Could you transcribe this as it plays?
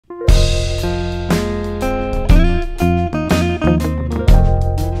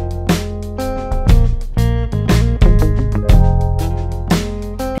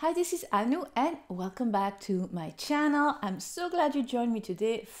Annoo and welcome back to my channel. I'm so glad you joined me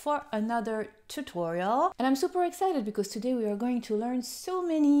today for another tutorial, and I'm super excited because today we are going to learn so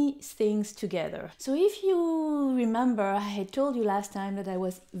many things together. So if you remember, I had told you last time that I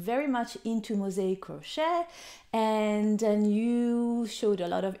was very much into mosaic crochet, and then you showed a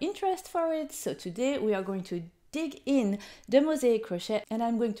lot of interest for it. So today we are going to dig in the mosaic crochet, and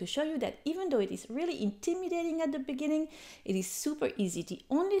I'm going to show you that even though it is really intimidating at the beginning, it is super easy. The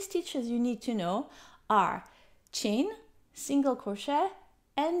only stitches you need to know are chain, single crochet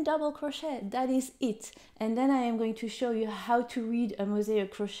and double crochet. That is it. And then I am going to show you how to read a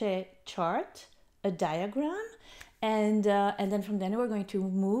mosaic crochet chart, a diagram, and then from then we're going to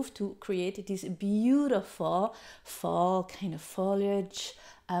move to create this beautiful fall kind of foliage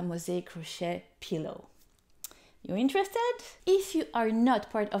mosaic crochet pillow. You interested? If you are not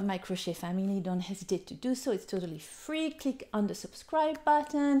part of my crochet family, don't hesitate to do so. It's totally free. Click on the subscribe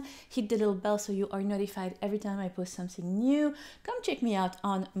button, hit the little bell so you are notified every time I post something new. Come check me out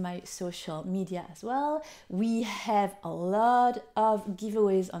on my social media as well. We have a lot of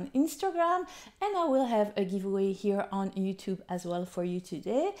giveaways on Instagram, and I will have a giveaway here on YouTube as well for you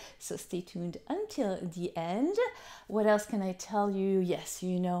today. So stay tuned until the end. What else can I tell you? Yes,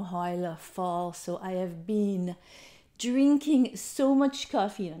 you know how I love fall, so I have been drinking so much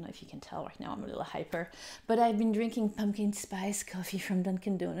coffee. I don't know if you can tell right now, I'm a little hyper, but I've been drinking pumpkin spice coffee from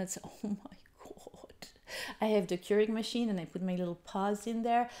Dunkin' Donuts. Oh my God. I have the Keurig machine and I put my little paws in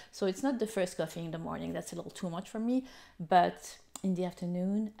there. So it's not the first coffee in the morning. That's a little too much for me. But in the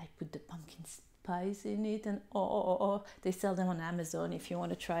afternoon, I put the pumpkin spice in it, and oh, they sell them on Amazon if you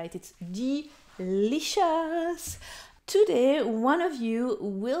want to try it. It's delicious. Today, one of you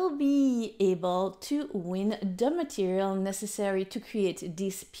will be able to win the material necessary to create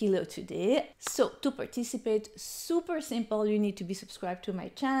this pillow today. So to participate, super simple. You need to be subscribed to my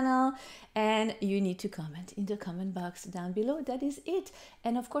channel and you need to comment in the comment box down below. That is it.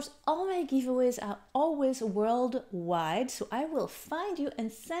 And of course, all my giveaways are always worldwide. So I will find you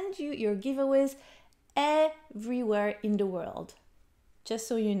and send you your giveaways everywhere in the world. Just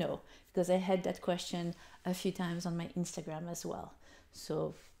so you know, because I had that question a few times on my Instagram as well.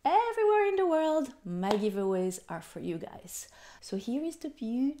 So everywhere in the world, my giveaways are for you guys. So here is the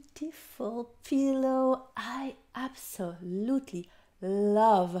beautiful pillow. I absolutely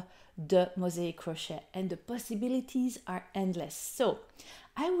love the mosaic crochet and the possibilities are endless. So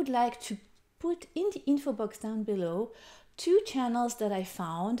I would like to put in the info box down below 2 channels that I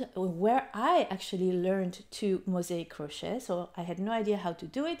found where I actually learned to mosaic crochet. So I had no idea how to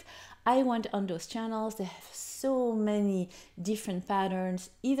do it. I went on those channels. They have so many different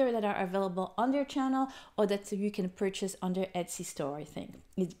patterns, either that are available on their channel or that you can purchase on their Etsy store, I think.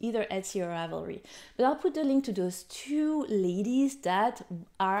 It's either Etsy or Ravelry. But I'll put the link to those 2 ladies that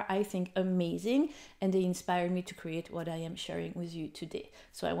are, I think, amazing, and they inspired me to create what I am sharing with you today.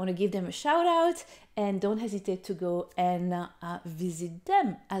 So I want to give them a shout out, and don't hesitate to go and visit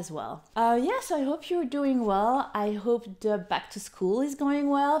them as well. Yes, I hope you're doing well. I hope the back to school is going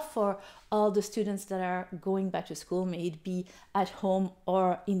well for all the students that are going back to school, may it be at home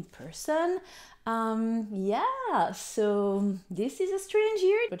or in person. Yeah, so this is a strange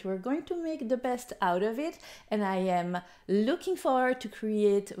year, but we're going to make the best out of it, and I am looking forward to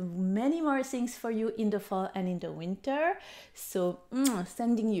create many more things for you in the fall and in the winter. So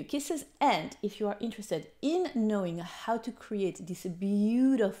sending you kisses, and if you are interested in knowing how to create this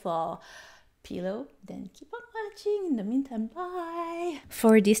beautiful pillow, then keep on watching. In the meantime, bye.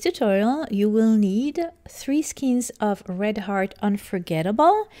 For this tutorial, you will need 3 skeins of Red Heart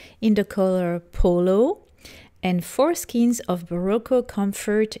Unforgettable in the color Polo and 4 skeins of Barocco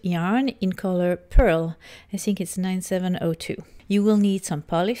Comfort yarn in color Pearl. I think it's 9702. You will need some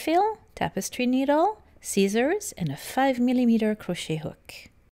polyfill, tapestry needle, scissors, and a 5mm crochet hook.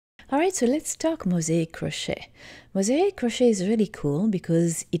 Alright, so let's talk mosaic crochet. Mosaic crochet is really cool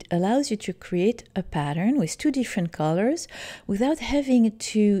because it allows you to create a pattern with 2 different colors without having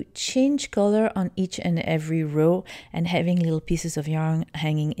to change color on each and every row and having little pieces of yarn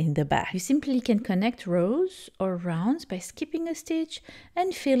hanging in the back. You simply can connect rows or rounds by skipping a stitch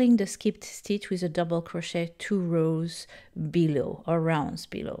and filling the skipped stitch with a double crochet 2 rows below or rounds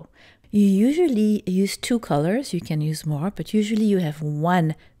below. You usually use 2 colors, you can use more, but usually you have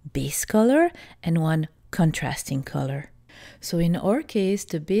 1 base color and 1 contrasting color. So in our case,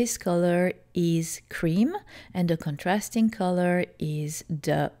 the base color is cream and the contrasting color is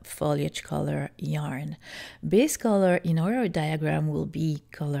the foliage color yarn. Base color in our diagram will be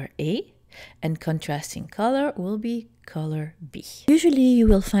color A, and contrasting color will be color B. Usually you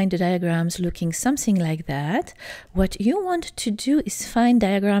will find the diagrams looking something like that. What you want to do is find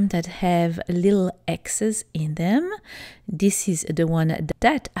diagrams that have little X's in them. This is the one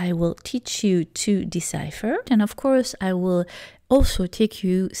that I will teach you to decipher. And of course, I will also take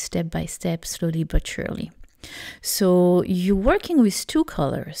you step by step, slowly but surely. So you're working with two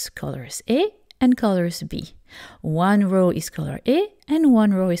colors, colors A and colors B. One row is color A and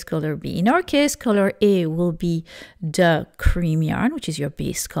one row is color B. In our case, color A will be the cream yarn, which is your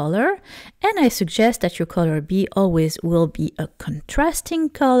base color. And I suggest that your color B always will be a contrasting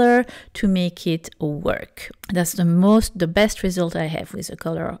color to make it work. That's the best result I have with the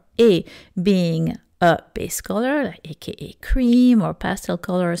color A being a base color, like aka cream or pastel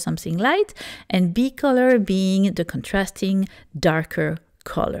color or something light, and B color being the contrasting darker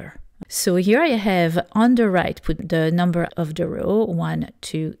color. So here I have on the right put the number of the row 1,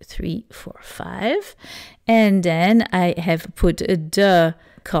 2, 3, 4, 5, and then I have put the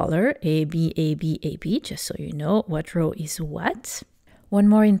color A, B, A, B, A, B, just so you know what row is what. One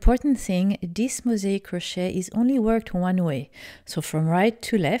more important thing, this mosaic crochet is only worked one way. So from right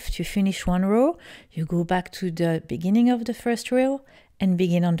to left, you finish one row, you go back to the beginning of the first row and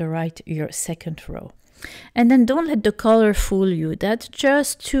begin on the right your second row. And then don't let the color fool you. That's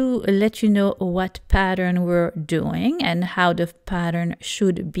just to let you know what pattern we're doing and how the pattern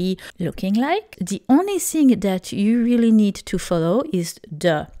should be looking like. The only thing that you really need to follow is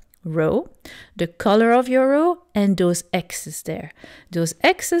the row, the color of your row, and those X's there. Those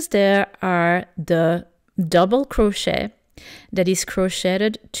X's there are the double crochet that is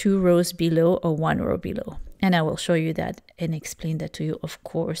crocheted 2 rows below or 1 row below. And I will show you that and explain that to you, of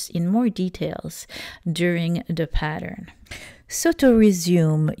course, in more details during the pattern. So to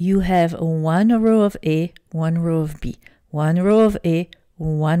resume, you have 1 row of A, 1 row of B, 1 row of A,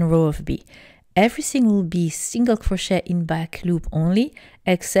 1 row of B. Everything will be single crochet in back loop only,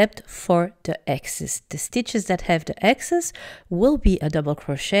 except for the X's. The stitches that have the X's will be a double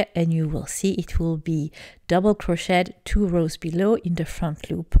crochet, and you will see it will be double crocheted 2 rows below in the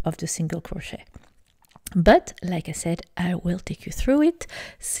front loop of the single crochet. But like I said, I will take you through it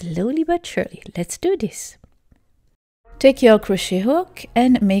slowly but surely. Let's do this. Take your crochet hook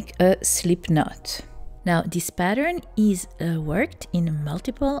and make a slip knot. Now this pattern is worked in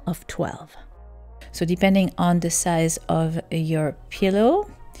multiple of 12. So depending on the size of your pillow,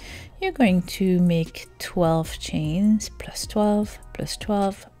 you're going to make 12 chains plus 12 plus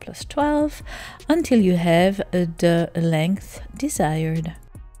 12 plus 12 until you have the length desired.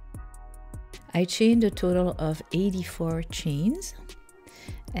 I chained a total of 84 chains,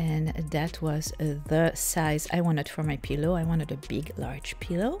 and that was the size I wanted for my pillow. I wanted a big, large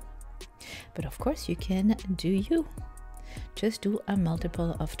pillow, but of course you can do you. Just do a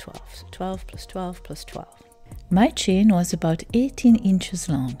multiple of 12, so 12 plus 12 plus 12. My chain was about 18 inches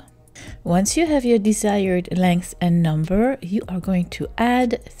long. Once you have your desired length and number, you are going to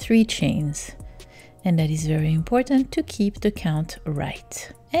add 3 chains. And that is very important to keep the count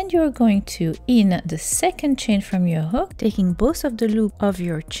right. And you're going to, in the second chain from your hook, taking both of the loop of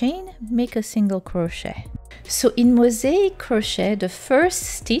your chain, make a single crochet. So in mosaic crochet, the first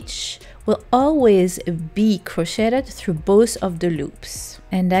stitch will always be crocheted through both of the loops.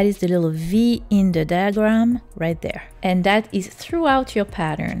 And that is the little V in the diagram right there. And that is throughout your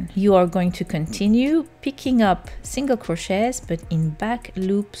pattern. You are going to continue picking up single crochets, but in back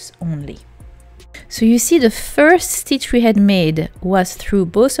loops only. So you see the first stitch we had made was through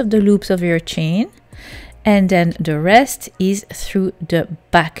both of the loops of your chain, and then the rest is through the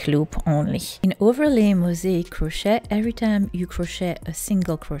back loop only. In overlay mosaic crochet, every time you crochet a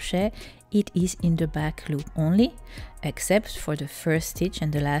single crochet, it is in the back loop only, except for the first stitch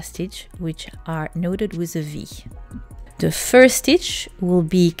and the last stitch, which are noted with a V. The first stitch will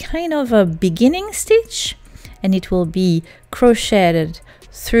be kind of a beginning stitch, and it will be crocheted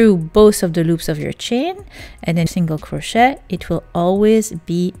through both of the loops of your chain, and then single crochet, it will always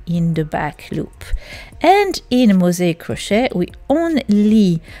be in the back loop. And in mosaic crochet, we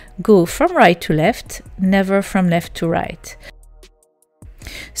only go from right to left, never from left to right.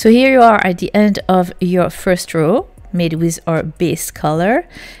 So here you are at the end of your first row, made with our base color,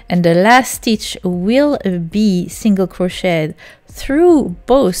 and the last stitch will be single crocheted through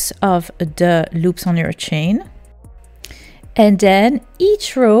both of the loops on your chain. And then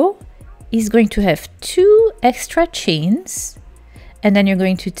each row is going to have 2 extra chains, and then you're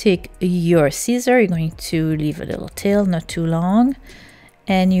going to take your scissor, you're going to leave a little tail, not too long,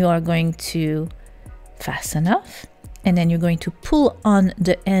 and you are going to fasten off, and then you're going to pull on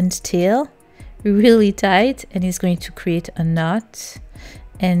the end tail really tight, and it's going to create a knot,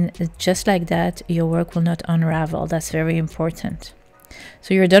 and just like that your work will not unravel. That's very important.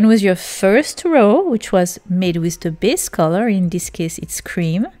 So you're done with your first row, which was made with the base color. In this case it's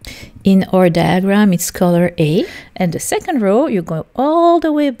cream. In our diagram it's color A. And the second row, you go all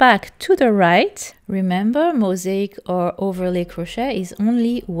the way back to the right. Remember, mosaic or overlay crochet is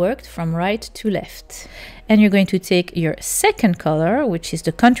only worked from right to left. And you're going to take your second color, which is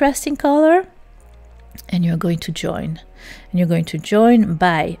the contrasting color, and you're going to join. And you're going to join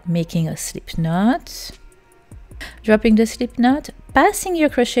by making a slip knot, dropping the slip knot, passing your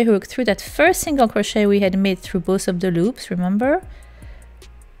crochet hook through that first single crochet we had made through both of the loops, remember?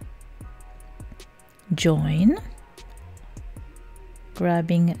 Join,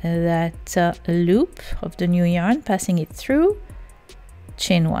 grabbing that loop of the new yarn, passing it through,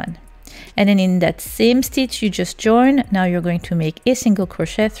 chain one. And then in that same stitch you just join, now you're going to make a single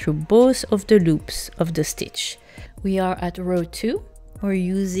crochet through both of the loops of the stitch. We are at row 2. We're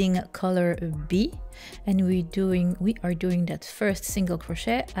using color B, and we are doing that first single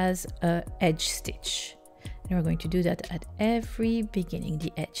crochet as a edge stitch. And we're going to do that at every beginning,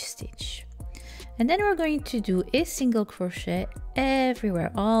 the edge stitch. And then we're going to do a single crochet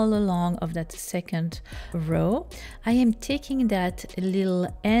everywhere all along of that second row. I am taking that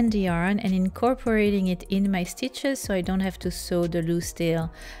little end yarn and incorporating it in my stitches so I don't have to sew the loose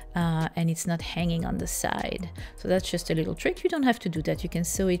tail and it's not hanging on the side. So that's just a little trick. You don't have to do that. You can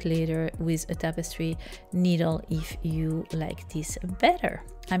sew it later with a tapestry needle if you like this better.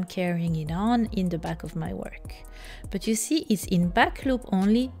 I'm carrying it on in the back of my work. But you see, it's in back loop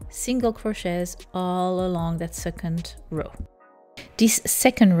only, single crochets all along that second row. This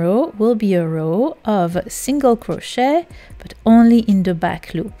second row will be a row of single crochet, but only in the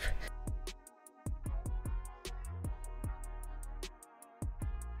back loop.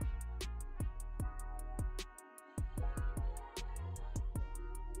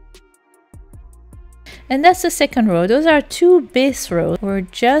 And that's the second row. Those are two base rows. We're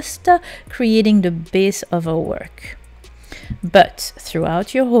just creating the base of our work. But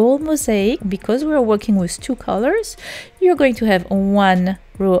throughout your whole mosaic, because we're working with two colors, you're going to have one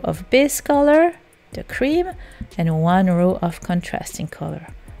row of base color, the cream, and one row of contrasting color.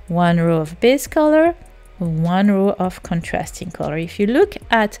 One row of base color, one row of contrasting color. If you look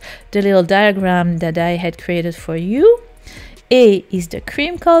at the little diagram that I had created for you, A is the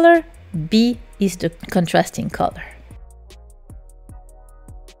cream color, B is the contrasting color.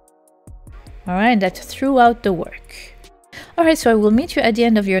 All right, that's throughout the work. All right, so I will meet you at the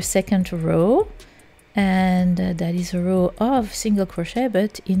end of your second row, and that is a row of single crochet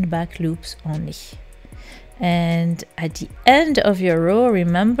but in back loops only. And at the end of your row,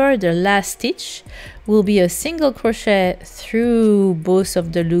 remember the last stitch will be a single crochet through both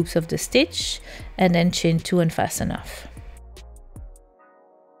of the loops of the stitch and then chain 2 and fasten off.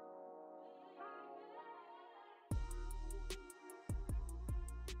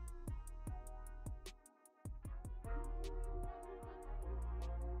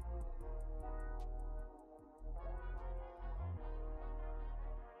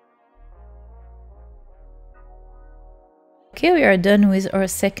 Okay, we are done with our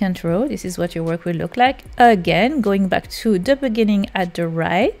second row. This is what your work will look like. Again, going back to the beginning at the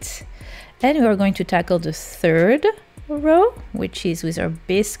right. And we are going to tackle the third row, which is with our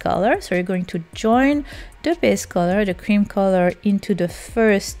base color. So you're going to join the base color, the cream color, into the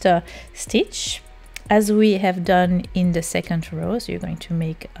first stitch, as we have done in the second row. So you're going to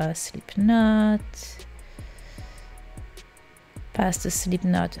make a slip knot, pass the slip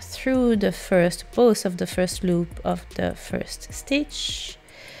knot through the both of the first loop of the first stitch,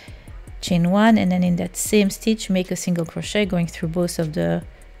 chain 1, and then in that same stitch make a single crochet going through both of the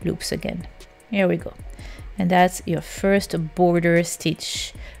loops again. Here we go. And that's your first border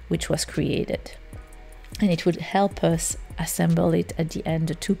stitch which was created, and it would help us assemble it at the end,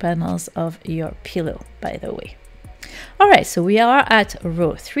 the 2 panels of your pillow, by the way. All right, so we are at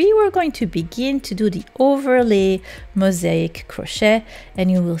row 3. We're going to begin to do the overlay mosaic crochet,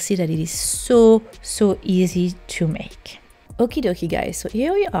 and you will see that it is so easy to make. Okie dokie guys, so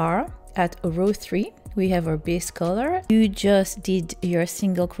here we are at row 3. We have our base color. You just did your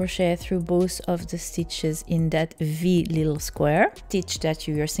single crochet through both of the stitches in that V little square. Stitch that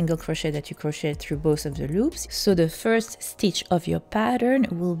your single crochet that you crocheted through both of the loops. So the first stitch of your pattern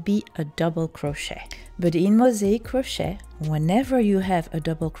will be a double crochet. But in mosaic crochet, whenever you have a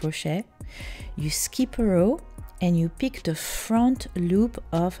double crochet, you skip a row and you pick the front loop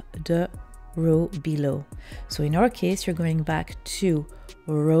of the row below. So in our case, you're going back to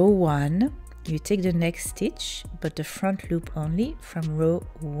row 1. You take the next stitch, but the front loop only from row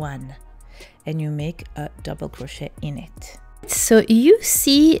 1, and you make a double crochet in it. So you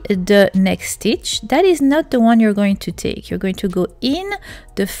see the next stitch, that is not the one you're going to take. You're going to go in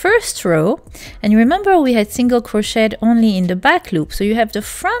the first row, and remember we had single crocheted only in the back loop, so you have the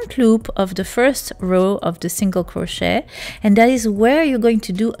front loop of the first row of the single crochet, and that is where you're going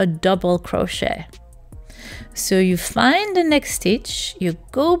to do a double crochet. So you find the next stitch, you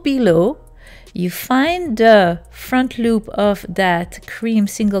go below, you find the front loop of that cream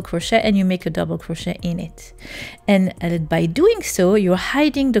single crochet and you make a double crochet in it. And by doing so, you're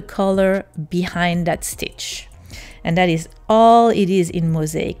hiding the color behind that stitch. And that is all it is in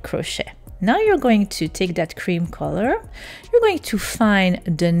mosaic crochet. Now you're going to take that cream color, you're going to find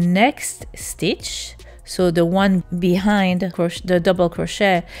the next stitch. So the one behind the double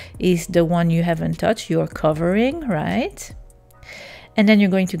crochet is the one you haven't touched, you're covering, right? And then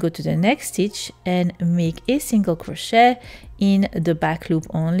you're going to go to the next stitch and make a single crochet in the back loop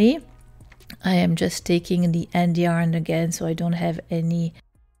only. I am just taking the end yarn again so I don't have any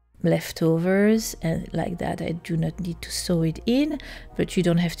leftovers, and like that I do not need to sew it in, but you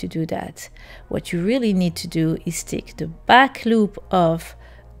don't have to do that. What you really need to do is take the back loop of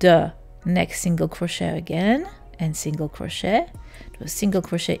the next single crochet again and single crochet, do a single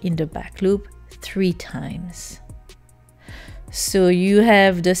crochet in the back loop 3 times. So you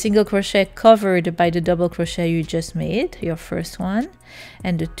have the single crochet covered by the double crochet you just made, your first one,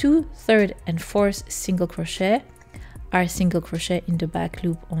 and the 2, 3rd, and 4th single crochet are single crochet in the back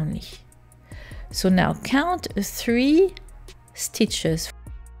loop only. So now count 3 stitches.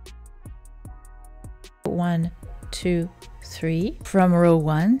 1, 2, 3 from row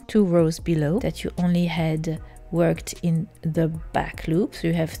 1, 2 rows below that you only had worked in the back loop. So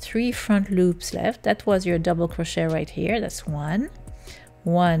you have 3 front loops left. That was your double crochet right here. That's 1,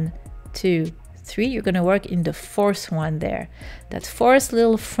 1, 2, 3. You're going to work in the 4th one there. That 4th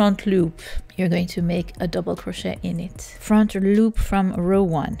little front loop, you're going to make a double crochet in it. Front loop from row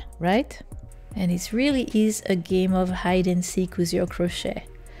 1, right? And it really is a game of hide and seek with your crochet.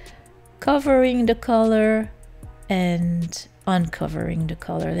 Covering the color and uncovering the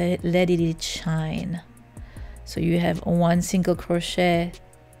color, let it shine. So you have 1 single crochet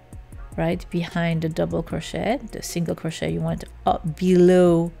right behind the double crochet, the single crochet you want up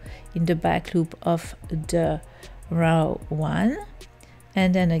below in the back loop of the row 1,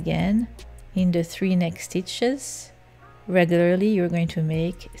 and then again in the 3 next stitches regularly you're going to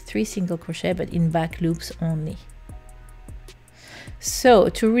make 3 single crochet, but in back loops only. So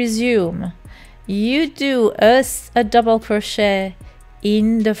to resume, you do a double crochet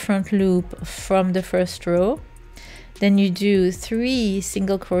in the front loop from the first row, then you do 3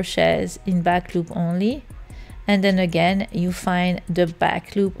 single crochets in back loop only, and then again you find the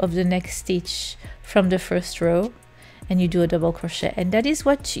back loop of the next stitch from the first row and you do a double crochet. And that is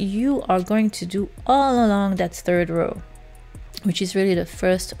what you are going to do all along that 3rd row, which is really the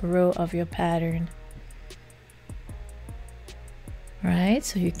first row of your pattern. Right,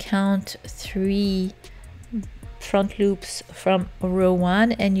 so you count 3 front loops from row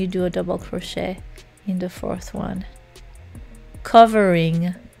 1 and you do a double crochet in the 4th one,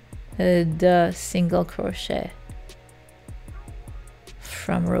 covering the single crochet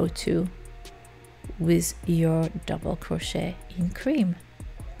from row 2 with your double crochet in cream.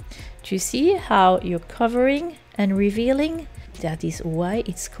 Do you see how you're covering and revealing? That is why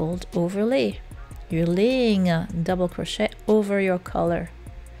it's called overlay. You're laying a double crochet over your color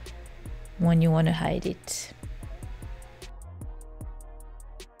when you want to hide it.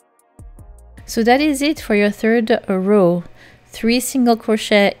 So that is it for your 3rd row. 3 single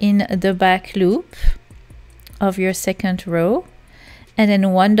crochet in the back loop of your 2nd row, and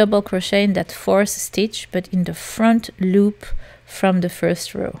then 1 double crochet in that 4th stitch, but in the front loop from the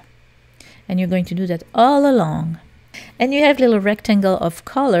 1st row. And you're going to do that all along. And you have little rectangle of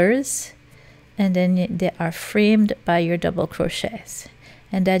colors, and then they are framed by your double crochets.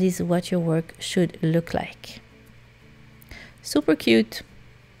 And that is what your work should look like. Super cute.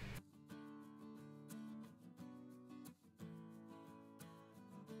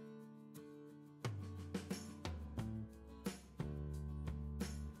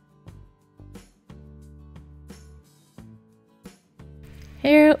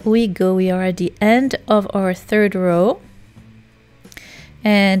 Here we go, we are at the end of our 3rd row,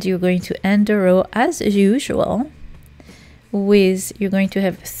 and you're going to end the row as usual with, you're going to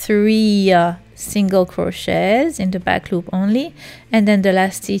have 3 single crochets in the back loop only, and then the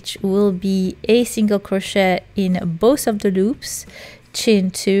last stitch will be a single crochet in both of the loops, chain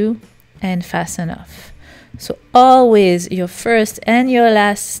 2 and fasten off. So always your first and your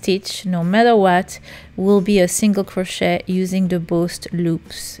last stitch, no matter what, will be a single crochet using the both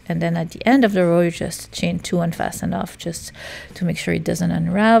loops. And then at the end of the row, you just chain 2 and fasten off just to make sure it doesn't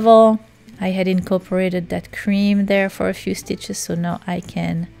unravel. I had incorporated that cream there for a few stitches, so now I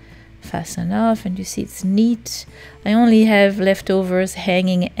can fasten off, and you see it's neat. I only have leftovers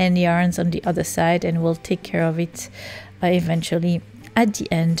hanging end yarns on the other side, and we'll take care of it eventually at the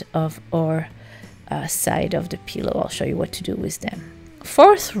end of our side of the pillow. I'll show you what to do with them.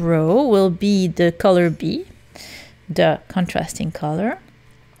 Fourth row will be the color B, the contrasting color.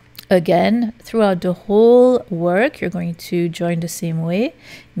 Again, throughout the whole work, you're going to join the same way,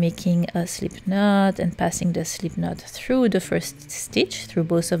 making a slip knot and passing the slip knot through the first stitch, through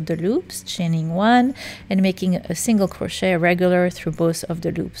both of the loops, chaining 1, and making a single crochet regular through both of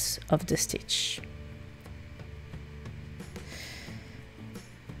the loops of the stitch.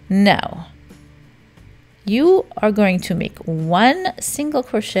 Now, you are going to make 1 single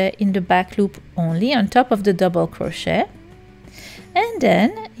crochet in the back loop only on top of the double crochet. And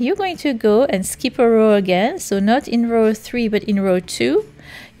then you're going to go and skip a row again, so not in row 3 but in row 2.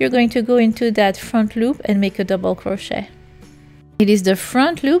 You're going to go into that front loop and make a double crochet. It is the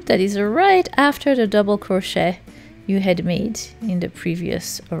front loop that is right after the double crochet you had made in the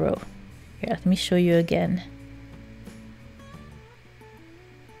previous row. Here, let me show you again.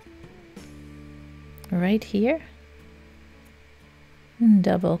 Right here,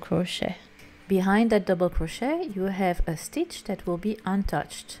 double crochet. Behind that double crochet, you have a stitch that will be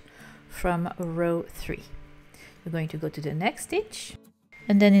untouched from row 3. You're going to go to the next stitch,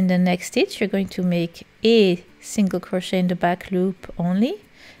 and then in the next stitch, you're going to make a single crochet in the back loop only,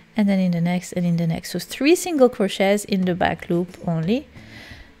 and then in the next and in the next. So 3 single crochets in the back loop only.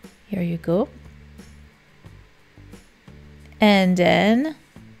 Here you go. And then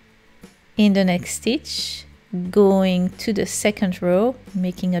in the next stitch, going to the second row,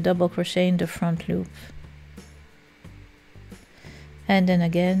 making a double crochet in the front loop. And then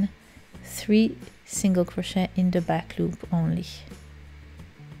again, 3 single crochet in the back loop only.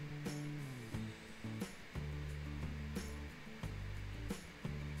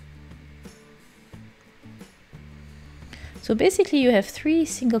 So basically you have 3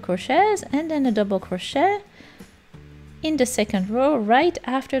 single crochets and then a double crochet in the second row right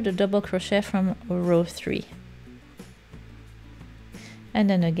after the double crochet from row 3. And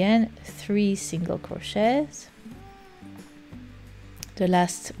then again 3 single crochets, the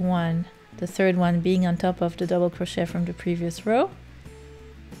last one, the third one being on top of the double crochet from the previous row.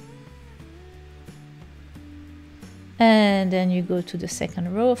 And then you go to the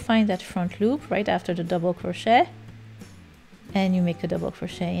second row, find that front loop right after the double crochet, and you make a double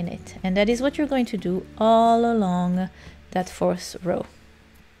crochet in it. And that is what you're going to do all along that 4th row.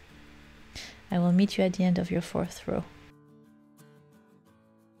 I will meet you at the end of your 4th row.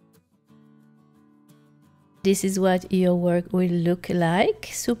 This is what your work will look like.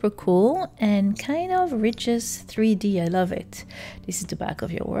 Super cool and kind of riches 3D. I love it. This is the back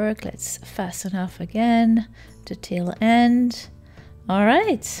of your work. Let's fasten off again the tail end. All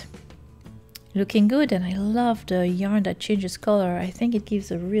right. Looking good, and I love the yarn that changes color. I think it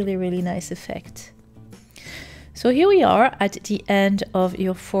gives a really, really nice effect. So here we are at the end of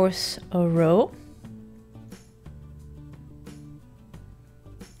your 4th row.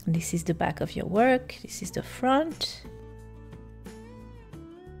 This is the back of your work. This is the front.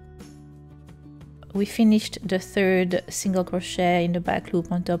 We finished the 3rd single crochet in the back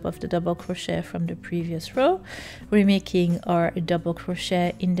loop on top of the double crochet from the previous row. We're making our double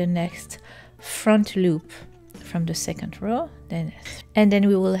crochet in the next front loop from the 2nd row, and then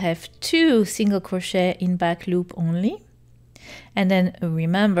we will have 2 single crochet in back loop only. And then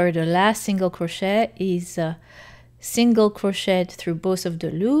remember, the last single crochet is single crochet through both of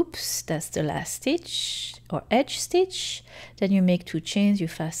the loops. That's the last stitch or edge stitch. Then you make 2 chains, you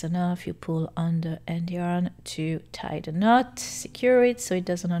fasten off, you pull on the end yarn to tie the knot, secure it so it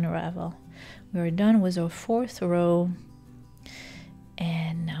doesn't unravel. We're done with our 4th row.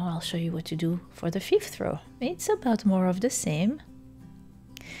 And now I'll show you what to do for the 5th row. It's about more of the same.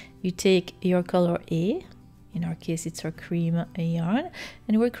 You take your color A, in our case it's our cream yarn,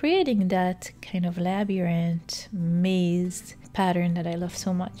 and we're creating that kind of labyrinth maze pattern that I love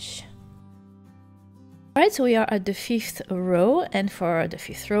so much. Alright, so we are at the 5th row, and for the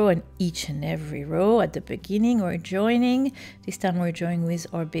 5th row and each and every row at the beginning we're joining. This time we're joining with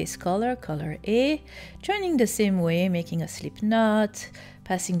our base color, color A, joining the same way, making a slip knot,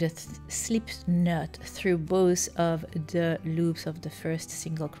 passing the slip knot through both of the loops of the 1st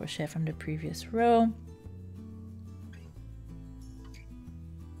single crochet from the previous row.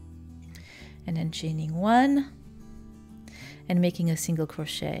 and then chaining 1 and making a single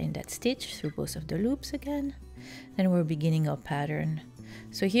crochet in that stitch through both of the loops again. Then we're beginning our pattern.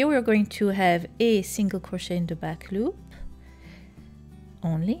 So here we're going to have a single crochet in the back loop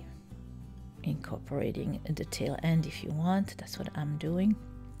only, incorporating the tail end if you want. That's what I'm doing.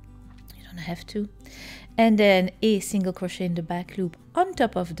 You don't have to. And then a single crochet in the back loop on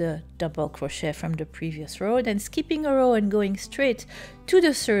top of the double crochet from the previous row, then skipping a row and going straight to the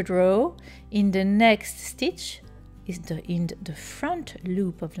 3rd row. In the next stitch is in the front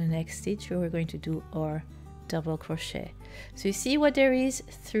loop of the next stitch where we're going to do our double crochet. So you see what there is: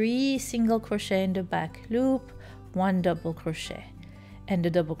 3 single crochet in the back loop, 1 double crochet. And the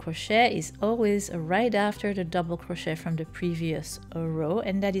double crochet is always right after the double crochet from the previous row,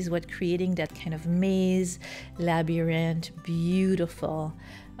 and that is what creating that kind of maze, labyrinth, beautiful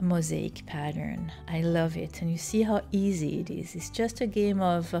mosaic pattern. I love it, and you see how easy it is. It's just a game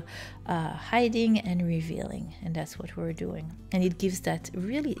of hiding and revealing, and that's what we're doing. And it gives that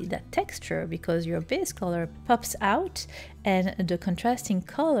texture, because your base color pops out and the contrasting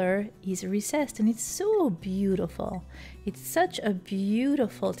color is recessed, and it's so beautiful. It's such a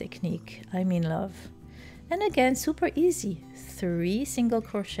beautiful technique. I'm in love. And again, super easy. 3 single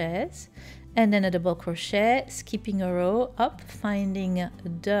crochets and then a double crochet, skipping a row up, finding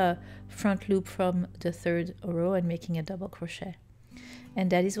the front loop from the 3rd row and making a double crochet. And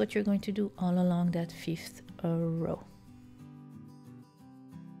that is what you're going to do all along that 5th row.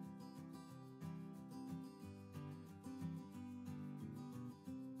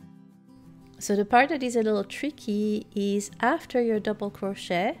 So the part that is a little tricky is after your double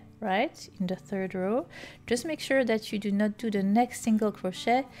crochet, right, in the 3rd row, just make sure that you do not do the next single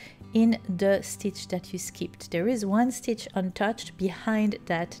crochet in the stitch that you skipped. There is 1 stitch untouched behind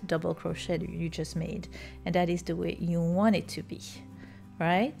that double crochet that you just made, and that is the way you want it to be,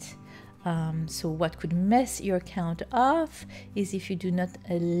 right? So what could mess your count off is if you do not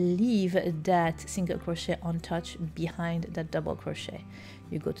leave that single crochet untouched behind that double crochet.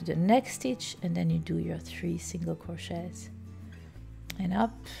 You go to the next stitch and then you do your 3 single crochets and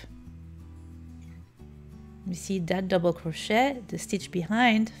up. You see that double crochet, the stitch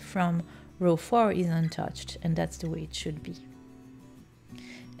behind from row 4 is untouched, and that's the way it should be.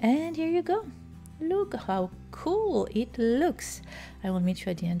 And here you go. Look how cool it looks. I will meet you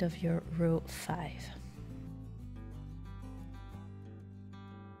at the end of your row 5.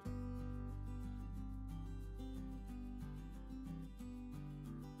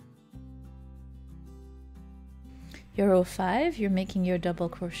 Your row 5, you're making your double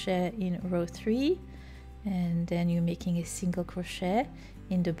crochet in row 3, and then you're making a single crochet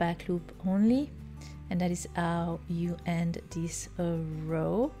in the back loop only, and that is how you end this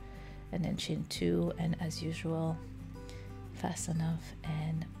row. And then chain 2, and as usual, fasten off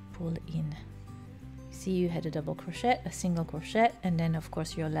and pull in. See, you had a double crochet, a single crochet, and then of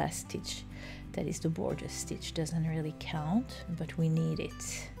course your last stitch, that is the border stitch. Doesn't really count, but we need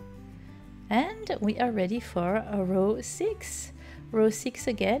it. And we are ready for row 6. Row 6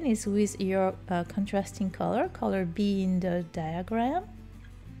 again is with your contrasting color, color B in the diagram.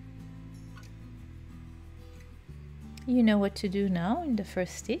 You know what to do now in the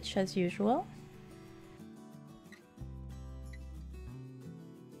first stitch as usual.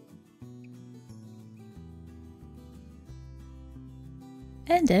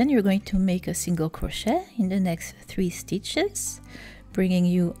 And then you're going to make a single crochet in the next 3 stitches, bringing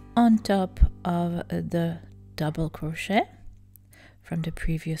you on top of the double crochet from the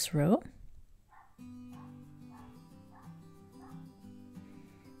previous row.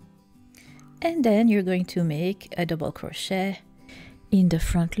 And then you're going to make a double crochet in the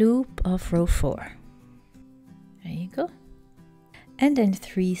front loop of row 4. There you go. And then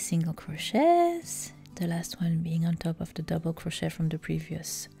 3 single crochets, the last one being on top of the double crochet from the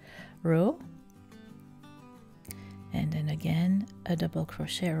previous row. And then again a double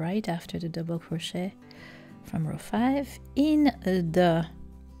crochet right after the double crochet from row 5 in the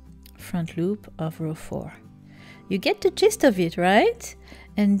front loop of row 4. You get the gist of it, right?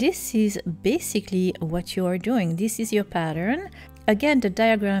 And this is basically what you are doing. This is your pattern. Again, the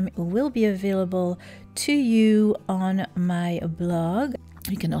diagram will be available to you on my blog.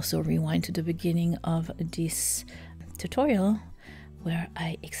 You can also rewind to the beginning of this tutorial where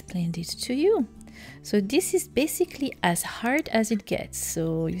I explained it to you. So this is basically as hard as it gets.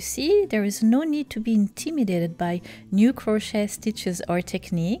 So you see, there is no need to be intimidated by new crochet stitches or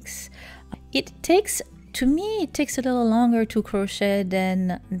techniques. To me, it takes a little longer to crochet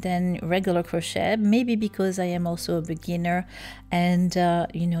than regular crochet, maybe because I am also a beginner, and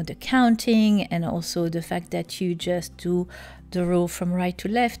you know, the counting, and also the fact that you just do the row from right to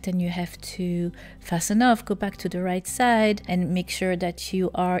left, and you have to fasten off, go back to the right side, and make sure that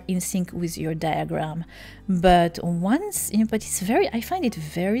you are in sync with your diagram. But once, but it's I find it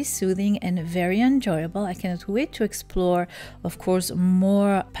very soothing and very enjoyable. I cannot wait to explore, of course,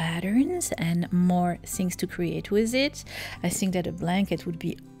 more patterns and more things to create with it. I think that a blanket would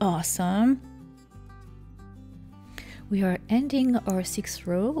be awesome. We are ending our 6th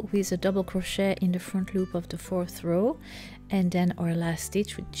row with a double crochet in the front loop of the 4th row, and then our last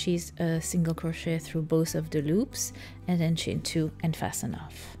stitch, which is a single crochet through both of the loops, and then chain 2 and fasten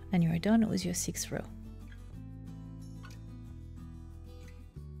off. And you're done with your 6th row.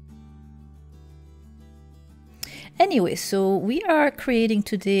 Anyway, so we are creating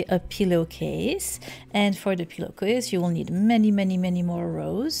today a pillowcase, and for the pillowcase you will need many more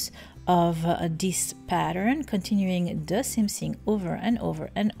rows of this pattern, continuing the same thing over and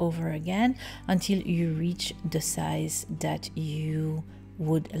over and over again until you reach the size that you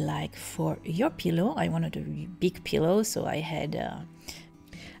would like for your pillow. I wanted a big pillow, so I had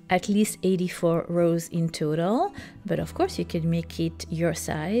at least 84 rows in total, but of course you can make it your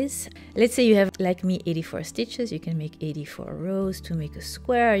size. Let's say you have, like me, 84 stitches, you can make 84 rows to make a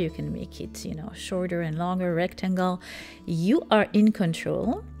square. You can make it, shorter and longer, rectangle. You are in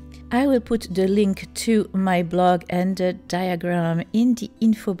control. I will put the link to my blog and the diagram in the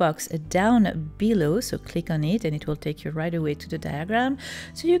info box down below, so click on it and it will take you right away to the diagram,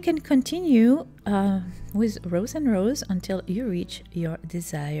 so you can continue with rows and rows until you reach your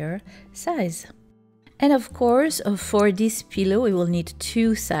desired size. And of course, for this pillow we will need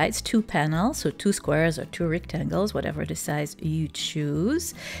 2 sides, 2 panels, so 2 squares or 2 rectangles, whatever the size you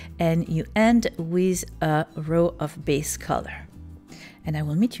choose, and you end with a row of base color. And I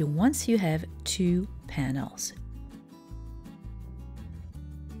will meet you once you have 2 panels.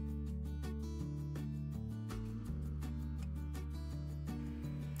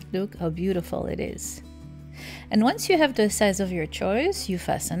 Look how beautiful it is. And once you have the size of your choice, you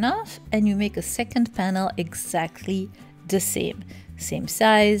fasten off and you make a second panel exactly the same. Same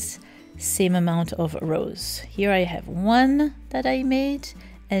size, same amount of rows. Here I have one that I made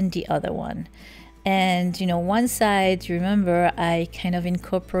and the other one. And one side, remember, I kind of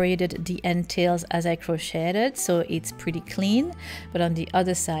incorporated the end tails as I crocheted, so it's pretty clean. But on the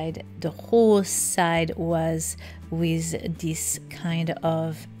other side, the whole side was with this kind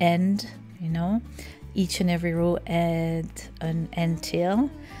of end, each and every row had an end tail,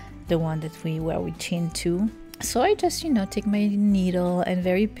 the one that where we chain 2. So I just, take my needle and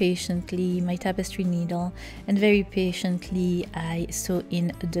very patiently, my tapestry needle, and very patiently I sew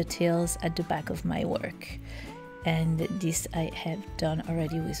in the tails at the back of my work. And this I have done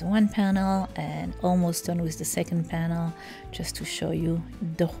already with one panel and almost done with the second panel, just to show you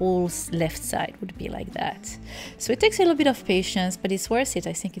the whole left side would be like that. So it takes a little bit of patience, but it's worth it.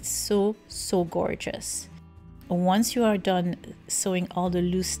 I think it's so gorgeous. Once you are done sewing all the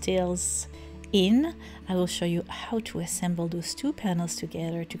loose tails in, I will show you how to assemble those 2 panels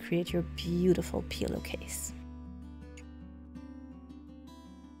together to create your beautiful pillowcase.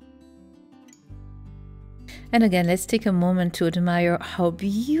 And again, let's take a moment to admire how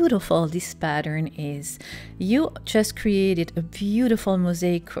beautiful this pattern is. You just created a beautiful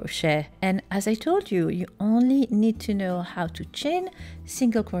mosaic crochet, and as I told you, you only need to know how to chain,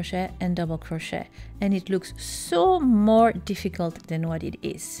 single crochet and double crochet, and it looks so more difficult than what it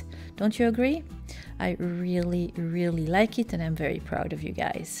is. Don't you agree? I really like it, and I'm very proud of you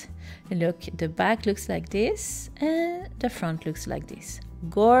guys. Look, the back looks like this and the front looks like this.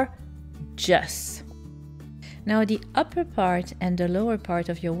 Gorgeous. Now the upper part and the lower part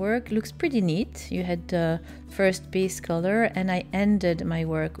of your work looks pretty neat. You had the first base color and I ended my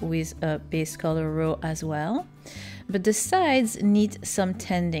work with a base color row as well. But the sides need some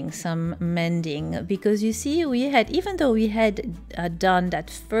tending, some mending, because you see we had, even though we had done that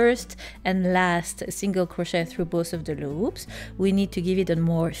first and last single crochet through both of the loops, we need to give it a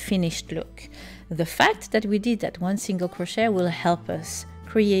more finished look. The fact that we did that one single crochet will help us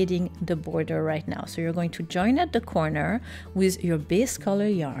creating the border right now. So you're going to join at the corner with your base color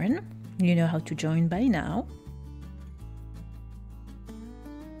yarn. You know how to join by now.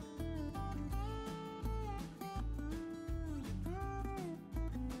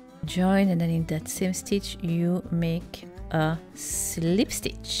 Join, and then in that same stitch you make a slip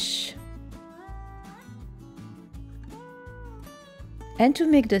stitch. And to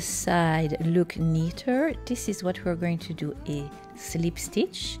make the side look neater, this is what we're going to do, a slip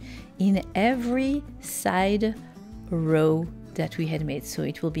stitch in every side row that we had made. So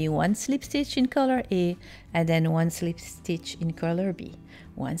it will be 1 slip stitch in color A and then 1 slip stitch in color B,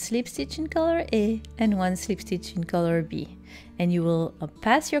 1 slip stitch in color A and 1 slip stitch in color B. And you will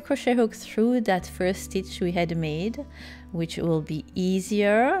pass your crochet hook through that first stitch we had made, which will be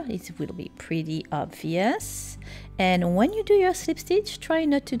easier. It will be pretty obvious. And when you do your slip stitch, try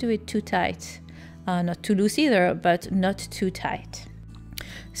not to do it too tight. Not too loose either, but not too tight.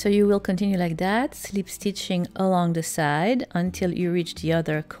 So you will continue like that, slip stitching along the side until you reach the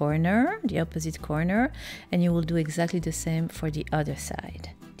other corner, the opposite corner, and you will do exactly the same for the other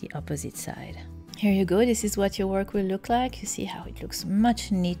side, the opposite side. Here you go, this is what your work will look like. You see how it looks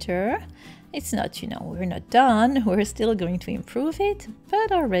much neater. It's not, you know, we're not done, we're still going to improve it,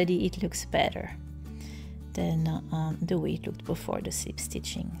 but already it looks better than the way it looked before the slip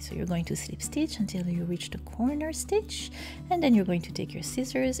stitching. So you're going to slip stitch until you reach the corner stitch, and then you're going to take your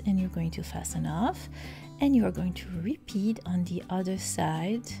scissors and you're going to fasten off, and you are going to repeat on the other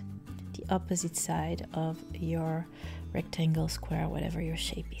side, the opposite side of your rectangle, square, whatever your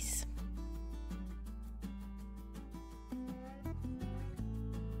shape is.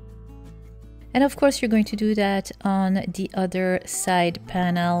 And of course, you're going to do that on the other side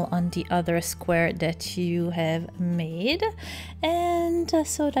panel, on the other square that you have made. And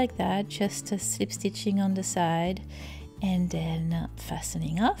so like that, just slip stitching on the side and then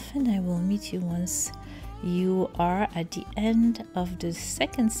fastening off. And I will meet you once you are at the end of the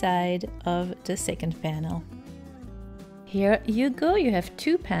second side of the second panel. Here you go, you have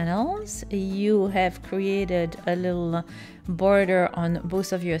 2 panels. You have created a little border on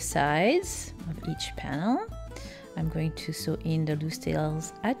both of your sides of each panel. I'm going to sew in the loose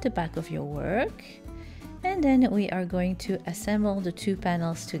tails at the back of your work, and then we are going to assemble the 2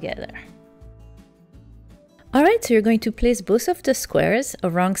 panels together. Alright, so you're going to place both of the squares,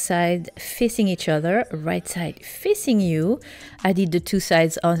 wrong side facing each other, right side facing you. I did the 2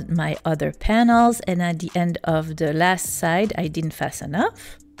 sides on my other panels, and at the end of the last side I didn't fasten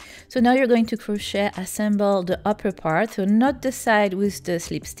off. So now you're going to crochet assemble the upper part, so not the side with the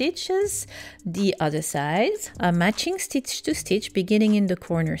slip stitches, the other sides, matching stitch to stitch beginning in the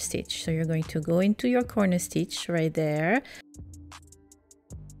corner stitch. So you're going to go into your corner stitch right there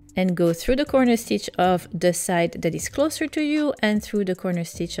and go through the corner stitch of the side that is closer to you and through the corner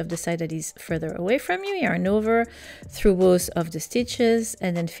stitch of the side that is further away from you. Yarn over through both of the stitches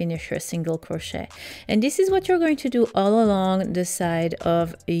and then finish your single crochet. And this is what you're going to do all along the side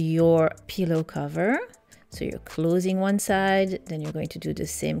of your pillow cover. So you're closing one side, then you're going to do the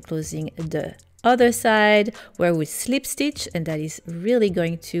same closing the other side where we slip stitch, and that is really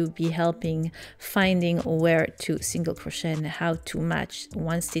going to be helping finding where to single crochet and how to match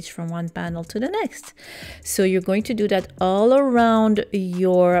one stitch from one panel to the next. So you're going to do that all around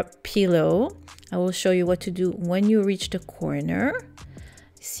your pillow. I will show you what to do when you reach the corner.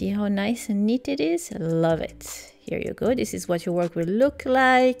 See how nice and neat it is? Love it. Here you go. This is what your work will look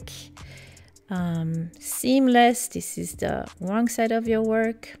like. Seamless. This is the wrong side of your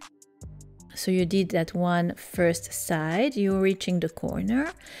work. So you did that one first side, you're reaching the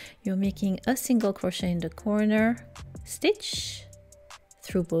corner, you're making a single crochet in the corner, stitch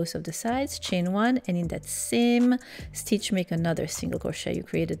through both of the sides, chain 1, and in that same stitch make another single crochet. You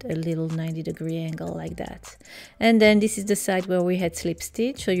created a little 90-degree angle like that. And then this is the side where we had slip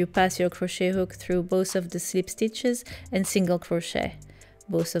stitch, so you pass your crochet hook through both of the slip stitches and single crochet,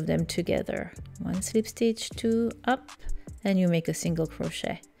 both of them together. 1 slip stitch, 2 up, and you make a single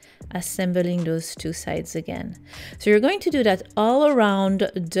crochet, assembling those 2 sides again. So you're going to do that all around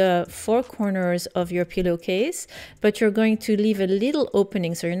the 4 corners of your pillowcase, but you're going to leave a little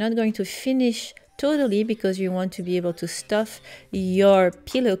opening. So you're not going to finish totally because you want to be able to stuff your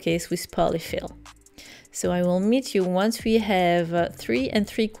pillowcase with polyfill. So I will meet you once we have 3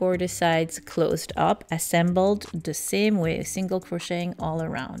 3/4 sides closed up, assembled the same way, single crocheting all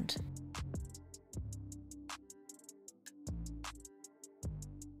around.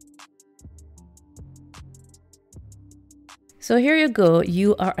 So here you go,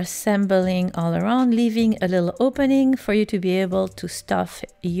 you are assembling all around, leaving a little opening for you to be able to stuff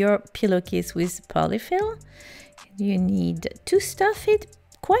your pillowcase with polyfill. You need to stuff it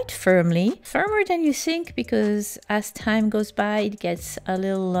quite firmly, firmer than you think, because as time goes by it gets a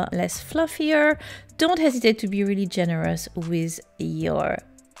little less fluffier. Don't hesitate to be really generous with your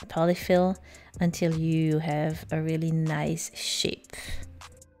polyfill until you have a really nice shape.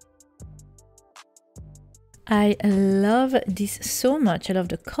 I love this so much. I love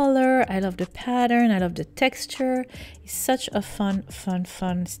the color, I love the pattern, I love the texture. It's such a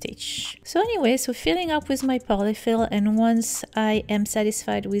fun stitch. So anyway, so filling up with my polyfill, and once I am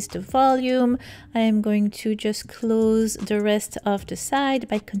satisfied with the volume, I am going to just close the rest of the side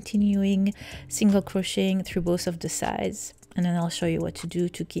by continuing single crocheting through both of the sides. And then I'll show you what to do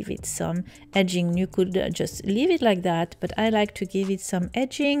to give it some edging. You could just leave it like that, but I like to give it some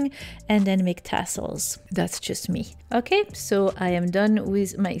edging and then make tassels. That's just me. Okay, so I am done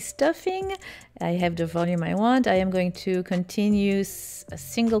with my stuffing. I have the volume I want. I am going to continue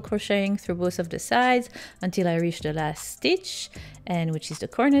single crocheting through both of the sides until I reach the last stitch, and which is the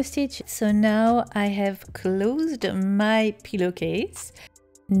corner stitch. So now I have closed my pillowcase.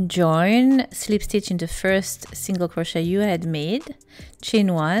 Join, slip stitch in the first single crochet you had made,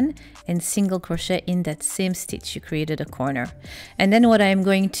 chain one, and single crochet in that same stitch you created a corner. And then what I'm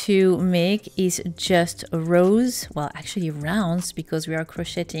going to make is just rows, well actually rounds, because we are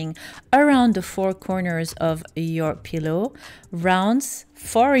crocheting around the four corners of your pillow. Rounds,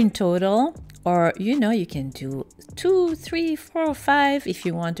 4 in total, or you know, you can do 2, 3, 4, or 5. If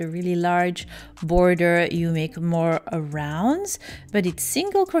you want a really large border, you make more rounds, but it's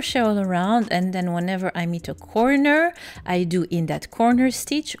single crochet all around. And then whenever I meet a corner, I do in that corner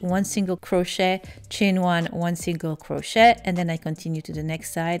stitch 1 single crochet, chain 1, 1 single crochet, and then I continue to the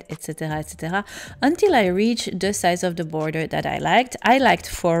next side, etc., until I reach the size of the border that I liked. I liked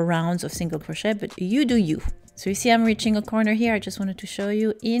 4 rounds of single crochet, but you do you. So you see I'm reaching a corner here. I just wanted to show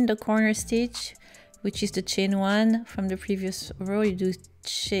you in the corner stitch, which is the chain 1 from the previous row. You do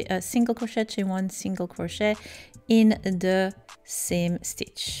single crochet, chain 1, single crochet in the same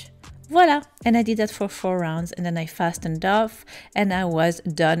stitch. Voila! And I did that for 4 rounds, and then I fastened off and I was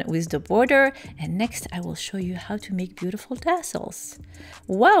done with the border. And next I will show you how to make beautiful tassels.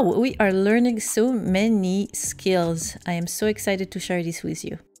 Wow, we are learning so many skills. I am so excited to share this with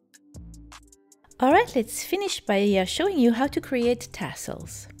you. All right, let's finish by showing you how to create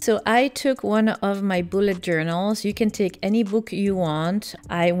tassels. So I took one of my bullet journals. You can take any book you want.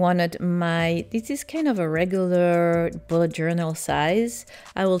 I wanted this is kind of a regular bullet journal size.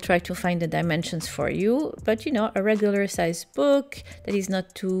 I will try to find the dimensions for you, but you know, a regular size book that is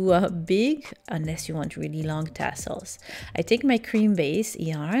not too big, unless you want really long tassels. I take my cream base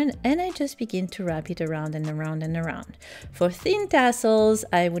yarn and I just begin to wrap it around and around and around. For thin tassels,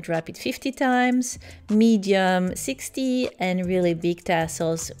 I would wrap it 50 times, medium 60, and really big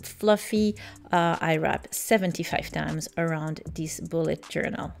tassels, fluffy, I wrap 75 times around this bullet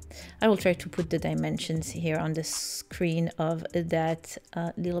journal. I will try to put the dimensions here on the screen of that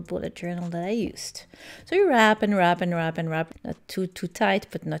little bullet journal that I used. So you wrap and wrap and wrap and wrap, not too tight,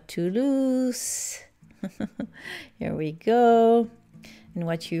 but not too loose. Here we go. And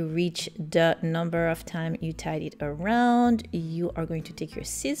once you reach the number of time you tied it around, you are going to take your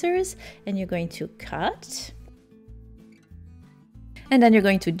scissors and you're going to cut. And then you're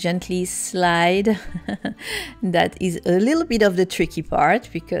going to gently slide. That is a little bit of the tricky part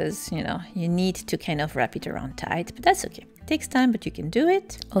because, you know, you need to kind of wrap it around tight, but that's okay. It takes time, but you can do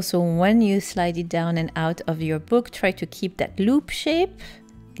it. Also, when you slide it down and out of your book, try to keep that loop shape.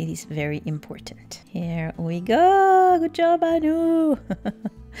 It is very important. Here we go. Good job, Annoo.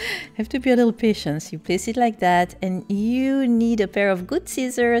 Have to be a little patient. You place it like that, and you need a pair of good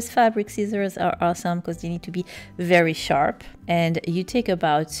scissors. Fabric scissors are awesome because they need to be very sharp. And you take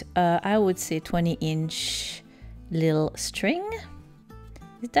about, I would say 20-inch little string.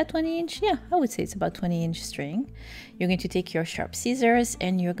 Is that 20 inch? Yeah, I would say it's about 20-inch string. You're going to take your sharp scissors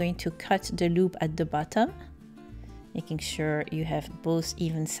and you're going to cut the loop at the bottom, making sure you have both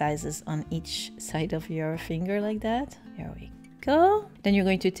even sizes on each side of your finger like that. There we go. Then you're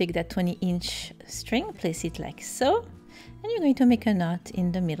going to take that 20-inch string, place it like so, and you're going to make a knot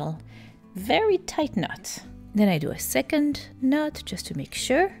in the middle. Very tight knot. Then I do a second knot just to make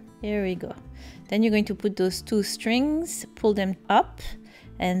sure. Here we go. Then you're going to put those 2 strings, pull them up,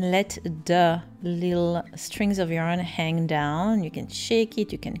 and let the little strings of yarn hang down. You can shake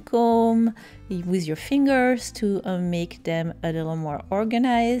it, you can comb with your fingers to make them a little more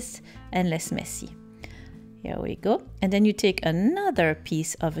organized and less messy. Here we go. And then you take another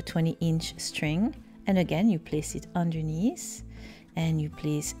piece of a 20-inch string, and again you place it underneath, and you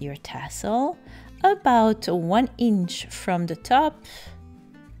place your tassel about 1 inch from the top.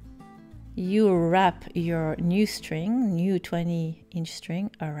 You wrap your new string, new 20-inch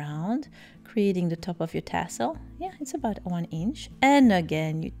string around, creating the top of your tassel. Yeah, it's about 1 inch. And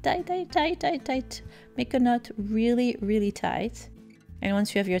again, you tight. Make a knot really, really tight. And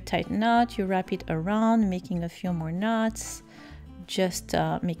once you have your tight knot, you wrap it around, making a few more knots, just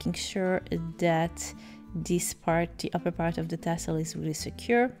making sure that this part, the upper part of the tassel, is really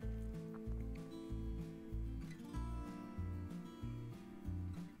secure.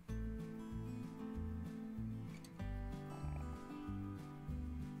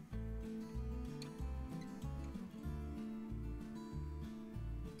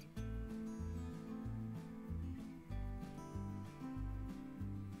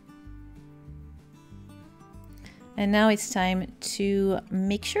 And now it's time to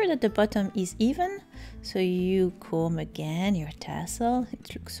make sure that the bottom is even. So you comb again your tassel.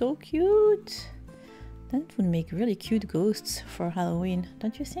 It looks so cute. That would make really cute ghosts for Halloween.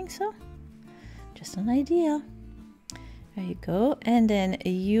 Don't you think so? Just an idea. There you go. And then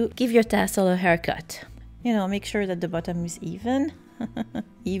you give your tassel a haircut. You know, make sure that the bottom is even.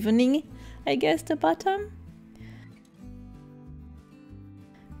 Evening, I guess, the bottom.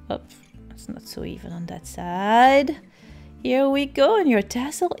 Oops. It's not so even on that side. Here we go, and your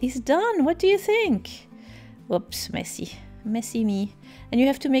tassel is done. What do you think? Whoops, messy me. And you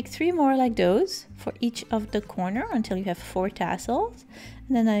have to make 3 more like those for each of the corner until you have 4 tassels.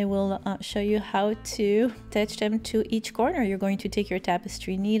 And then I will show you how to attach them to each corner. You're going to take your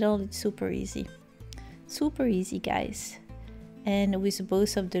tapestry needle. It's super easy, guys. And with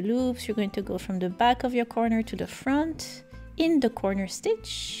both of the loops, you're going to go from the back of your corner to the front in the corner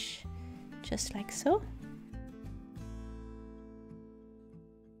stitch. Just like so.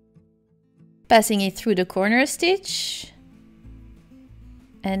 Passing it through the corner stitch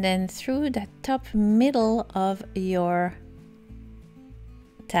and then through that top middle of your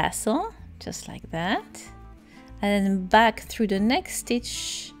tassel, just like that, and then back through the next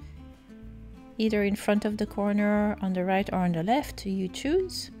stitch, either in front of the corner, on the right or on the left, you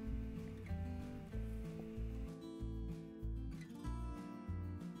choose.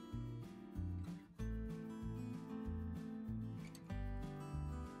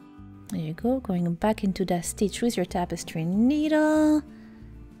 There you go, going back into that stitch with your tapestry needle.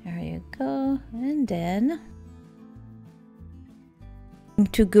 There you go. And then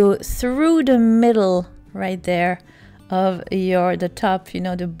to go through the middle right there of the top, you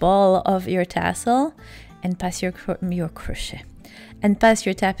know, the ball of your tassel, and pass your crochet and pass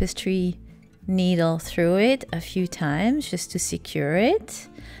your tapestry needle through it a few times just to secure it.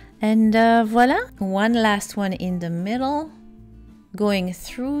 And voila, one last one in the middle, going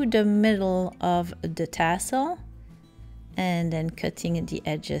through the middle of the tassel and then cutting the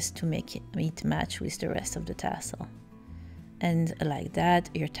edges to make it match with the rest of the tassel. And like that,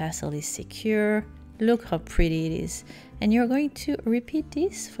 your tassel is secure. Look how pretty it is. And you're going to repeat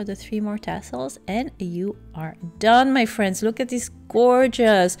this for the 3 more tassels and you are done, my friends. Look at this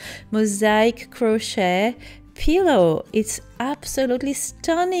gorgeous mosaic crochet pillow. It's absolutely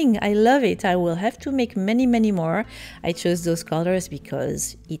stunning. I love it. I will have to make many more. I chose those colors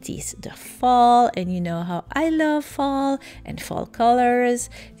because it is the fall, and you know how I love fall and fall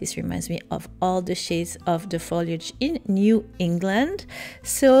colors. This reminds me of all the shades of the foliage in New England.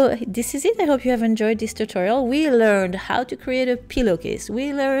 So this is it. I hope you have enjoyed this tutorial. We learned how to create a pillowcase.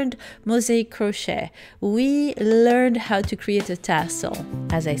 We learned mosaic crochet. We learned how to create a tassel.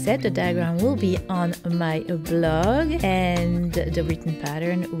 As I said, the diagram will be on my blog and the written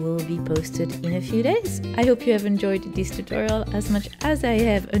pattern will be posted in a few days. I hope you have enjoyed this tutorial as much as I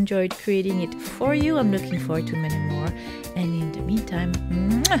have enjoyed creating it for you. I'm looking forward to many more, and in the meantime,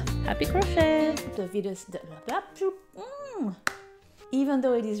 happy crochet! The videos, even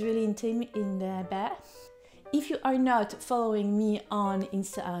though it is really intimate in the back. If you are not following me on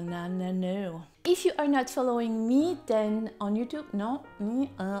Insta, no. If you are not following me, then on YouTube, no.